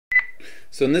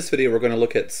So in this video we're going to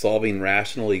look at solving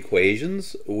rational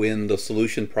equations when the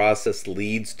solution process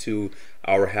leads to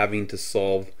our having to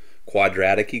solve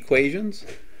quadratic equations.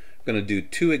 I'm going to do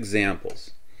two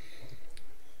examples.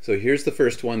 So here's the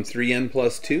first one, 3n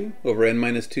plus 2 over n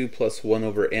minus 2 plus 1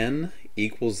 over n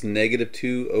equals negative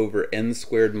 2 over n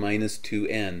squared minus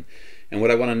 2n. And what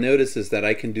I want to notice is that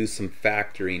I can do some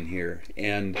factoring here.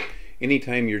 And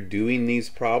anytime you're doing these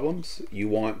problems, you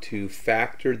want to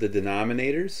factor the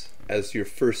denominators as your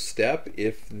first step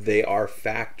if they are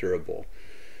factorable.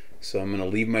 So I'm going to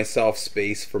leave myself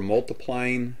space for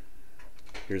multiplying.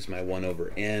 Here's my 1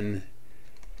 over n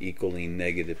equaling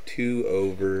negative 2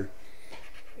 over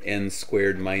n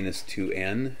squared minus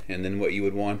 2n. And then what you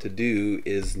would want to do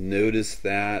is notice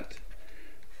that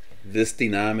this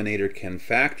denominator can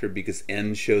factor because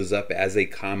n shows up as a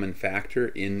common factor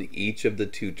in each of the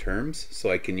two terms.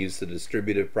 So I can use the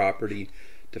distributive property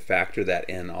to factor that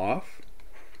n off.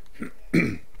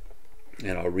 And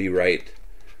I'll rewrite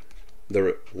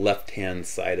the left-hand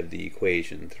side of the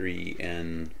equation,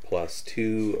 3n plus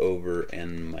 2 over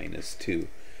n minus 2.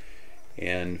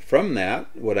 And from that,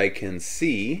 what I can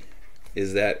see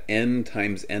is that n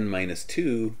times n minus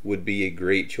 2 would be a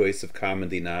great choice of common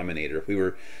denominator. If we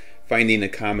were finding a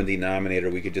common denominator,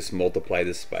 we could just multiply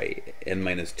this by n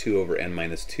minus 2 over n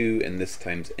minus 2, and this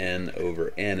times n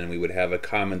over n, and we would have a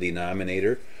common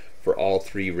denominator for all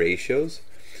three ratios.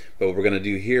 But what we're going to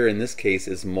do here in this case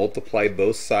is multiply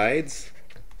both sides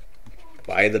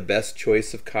by the best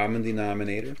choice of common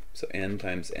denominator. So n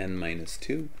times n minus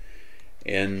 2,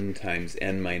 n times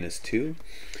n minus 2.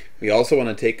 We also want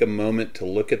to take a moment to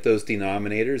look at those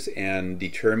denominators and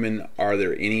determine, are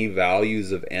there any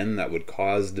values of n that would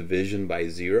cause division by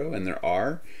 0? And there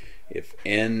are. If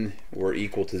n were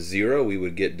equal to 0, we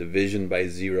would get division by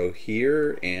 0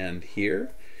 here and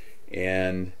here.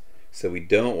 And so we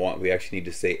actually need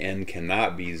to say n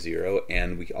cannot be 0,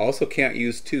 and we also can't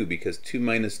use 2 because 2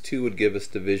 minus 2 would give us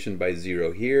division by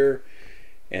 0 here,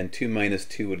 and 2 minus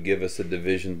 2 would give us a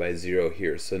division by 0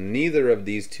 here. So neither of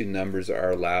these two numbers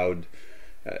are allowed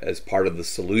as part of the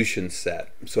solution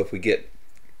set. So if we get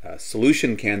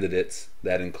solution candidates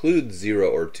that include 0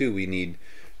 or 2, we need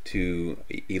to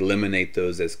eliminate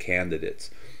those as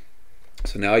candidates.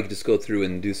 So now I can just go through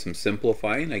and do some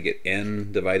simplifying. I get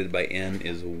n divided by n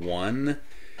is 1,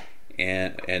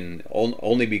 and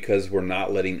only because we're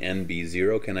not letting n be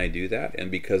 0 can I do that, and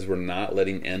because we're not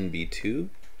letting n be 2,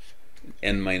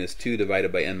 n minus 2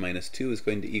 divided by n minus 2 is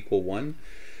going to equal 1.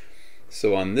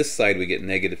 So on this side we get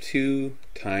negative 2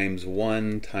 times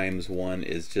 1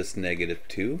 is just negative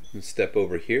 2. And step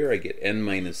over here, I get n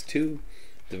minus 2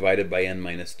 divided by n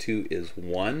minus 2 is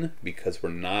 1 because we're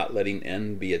not letting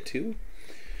n be a 2.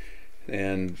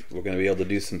 And we're going to be able to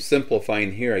do some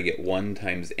simplifying here. I get 1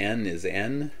 times n is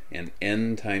n, and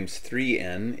n times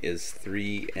 3n is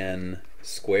 3n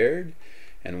squared,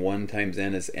 and 1 times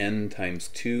n is n times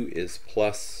 2 is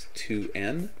plus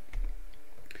 2n.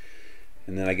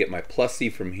 And then I get my plus c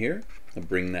from here. I'll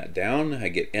bring that down. I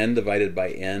get n divided by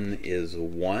n is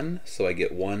 1, so I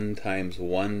get 1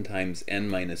 times n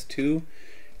minus 2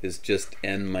 is just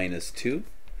n minus 2.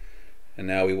 And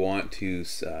now we want to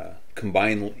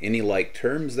combine any like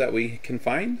terms that we can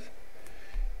find.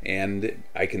 And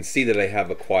I can see that I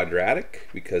have a quadratic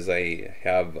because I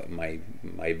have my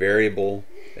variable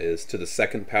is to the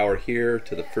second power here,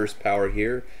 to the first power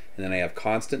here, and then I have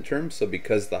constant terms. So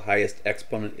because the highest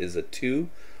exponent is a 2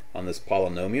 on this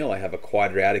polynomial, I have a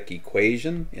quadratic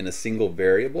equation in a single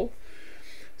variable.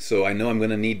 So I know I'm going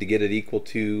to need to get it equal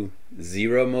to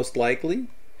 0 most likely.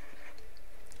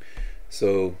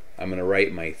 So I'm going to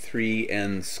write my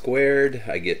 3n squared.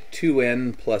 I get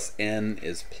 2n plus n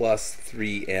is plus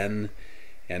 3n.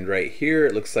 And right here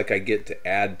it looks like I get to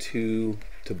add 2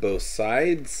 to both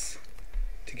sides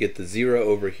to get the 0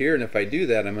 over here. And if I do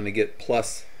that, I'm going to get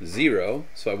plus 0.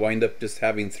 So I wind up just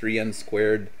having 3n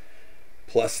squared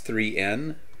plus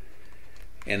 3n.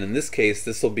 And in this case,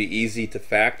 this will be easy to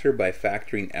factor by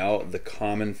factoring out the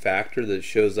common factor that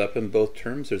shows up in both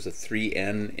terms. There's a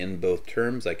 3n in both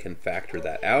terms. I can factor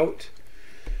that out.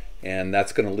 And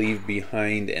that's going to leave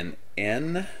behind an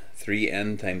n.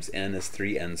 3n times n is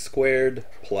 3n squared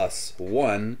plus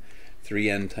 1.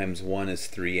 3n times 1 is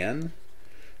 3n.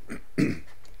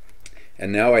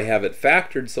 And now I have it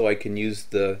factored, so I can use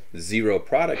the zero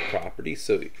product property.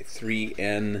 So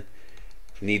 3n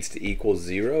needs to equal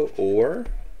 0, or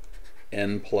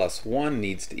n plus 1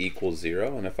 needs to equal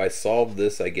 0. And if I solve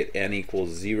this, I get n equals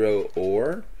 0,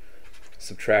 or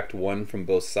subtract 1 from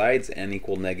both sides, n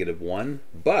equal negative 1.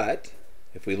 But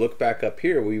if we look back up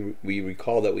here, we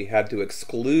recall that we had to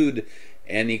exclude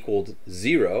n equaled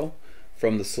 0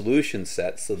 from the solution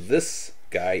set. So this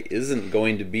guy isn't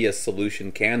going to be a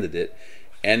solution candidate.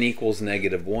 N equals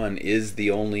 -1 is the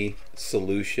only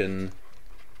solution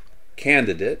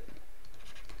candidate.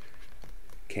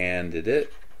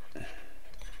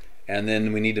 And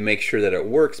then we need to make sure that it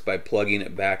works by plugging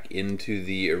it back into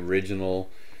the original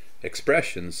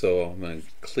expression. So I'm going to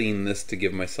clean this to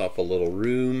give myself a little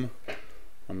room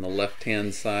on the left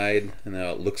hand side, and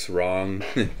now it looks wrong.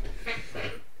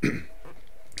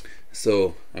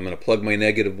 So I'm going to plug my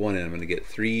 -1 in. I'm going to get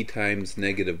 3 times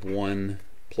 -1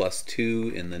 plus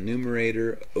 2 in the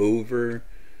numerator over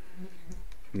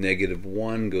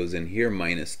 -1 goes in here,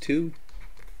 minus 2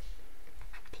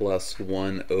 plus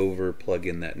 1 over, plug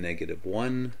in that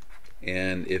 -1,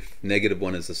 and if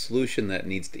 -1 is a solution, that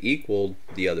needs to equal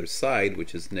the other side,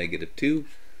 which is -2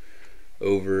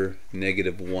 over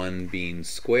 -1 being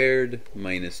squared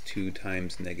minus 2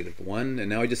 times -1. And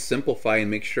now I just simplify and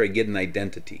make sure I get an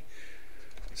identity.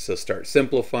 So start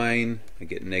simplifying. I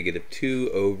get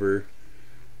 -2 over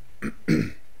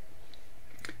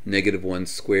 -1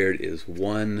 squared is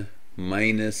 1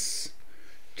 minus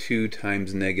 2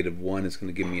 times -1 is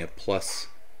going to give me a plus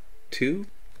 2.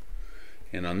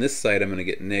 And on this side I'm going to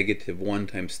get -1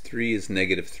 times 3 is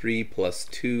 -3 plus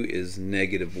 2 is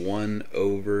 -1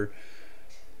 over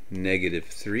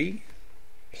 -3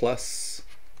 plus,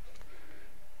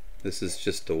 this is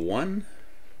just a 1,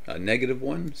 a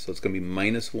 -1, so it's going to be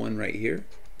 -1 right here.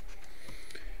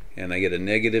 And I get a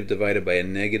negative divided by a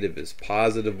negative is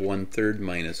positive 1/3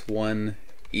 minus 1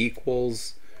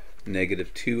 equals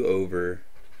 -2 over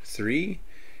 3.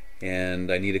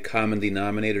 And I need a common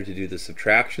denominator to do the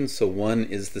subtraction, so 1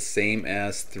 is the same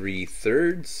as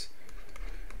 3/3.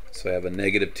 So I have a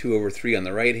 -2 over 3 on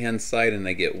the right hand side, and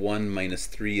I get 1 minus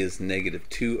 3 is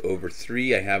 -2 over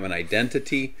 3. I have an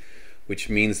identity, which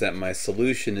means that my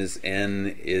solution is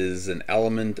n is an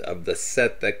element of the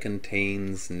set that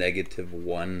contains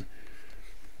 -1.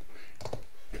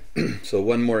 So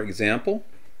one more example.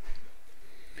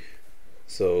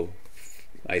 So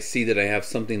I see that I have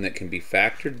something that can be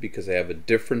factored because I have a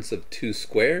difference of 2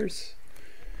 squares.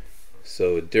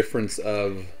 So a difference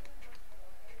of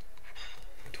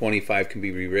 25 can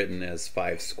be rewritten as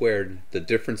 5 squared. The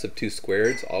difference of 2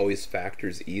 squares always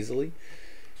factors easily.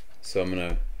 So I'm going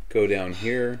to go down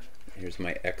here. Here's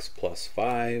my x plus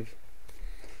 5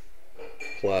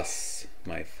 plus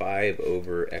my 5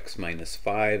 over x minus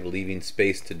 5, leaving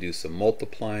space to do some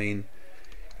multiplying,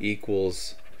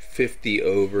 equals 50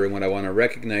 over, and what I want to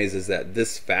recognize is that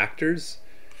this factors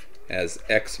as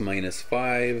x minus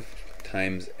 5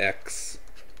 times x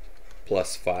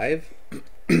plus 5.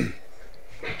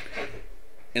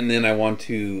 And then I want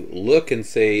to look and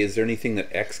say, is there anything that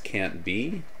x can't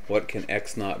be? What can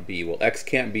x not be? Well, x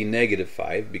can't be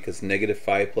 -5 because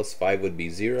 -5 plus 5 would be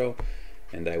 0,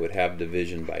 and I would have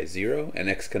division by 0. And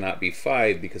x cannot be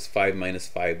 5 because 5 minus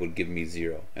 5 would give me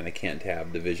 0, and I can't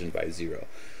have division by 0.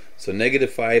 So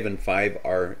 -5 and 5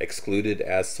 are excluded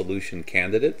as solution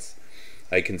candidates.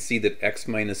 I can see that x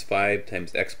minus 5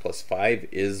 times x plus 5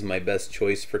 is my best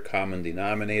choice for common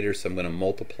denominator, so I'm going to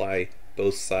multiply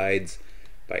both sides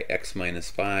by x minus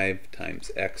 5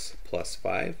 times x plus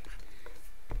 5.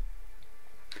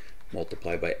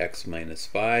 Multiply by x minus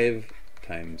 5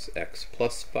 times x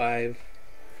plus 5.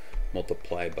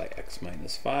 Multiply by x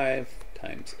minus 5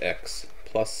 times x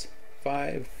plus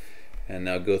 5. And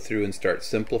now go through and start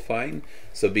simplifying.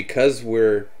 So because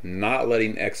we're not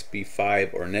letting x be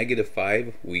 5 or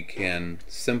 -5, we can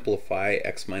simplify.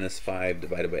 X minus 5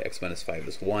 divided by x minus 5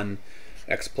 is 1.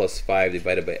 X plus 5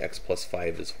 divided by x plus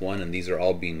 5 is 1, and these are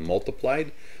all being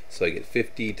multiplied. So I get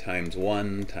 50 times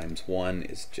 1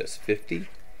 is just 50.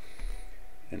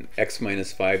 And x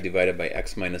minus 5 divided by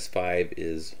x minus 5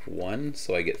 is 1,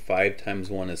 so I get 5 times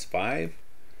 1 is 5.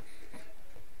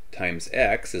 Times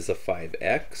x is a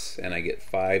 5x, and I get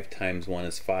 5 times 1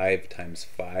 is 5 times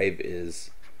 5 is,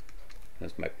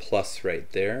 that's my plus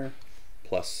right there,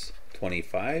 plus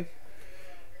 25.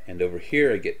 And over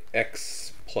here I get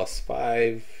x plus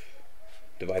 5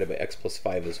 divided by x plus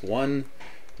 5 is 1.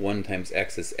 1 times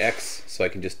x is x, so I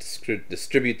can just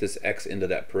distribute this x into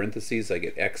that parentheses. I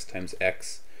get x times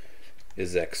x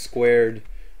is x squared.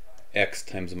 X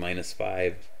times minus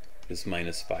 5 is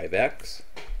minus 5x.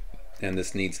 And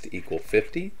this needs to equal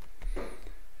 50.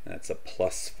 That's a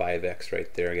plus 5x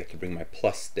right there. I have to bring my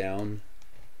plus down.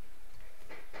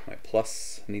 My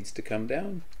plus needs to come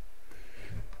down.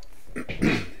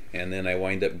 And then I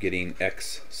wind up getting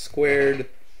x squared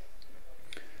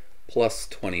plus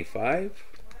 25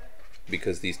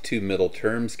 because these two middle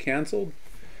terms canceled.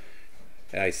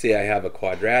 I see I have a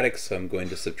quadratic, so I'm going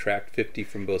to subtract 50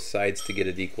 from both sides to get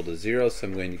it equal to 0. So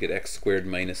I'm going to get x squared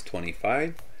minus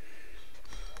 25.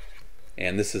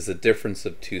 And this is the difference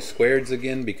of two squareds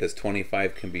again, because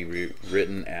 25 can be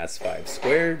rewritten as 5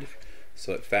 squared.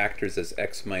 So it factors as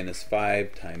x minus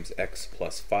 5 times x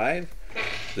plus 5.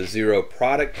 The zero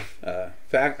product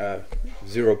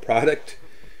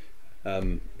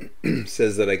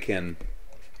says that I can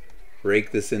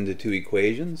break this into two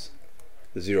equations.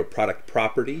 The zero product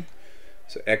property.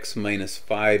 So x minus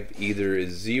 5 either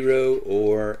is 0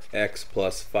 or x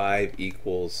plus 5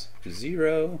 equals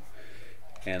 0.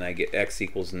 And I get x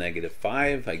equals negative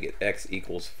 5. I get x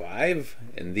equals 5.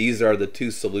 And these are the two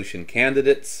solution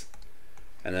candidates.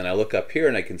 And then I look up here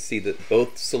and I can see that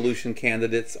both solution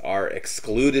candidates are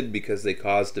excluded because they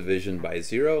cause division by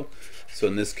 0. So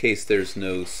in this case there's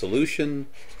no solution.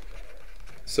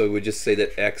 So we would just say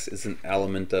that x is an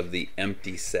element of the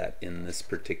empty set in this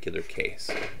particular case.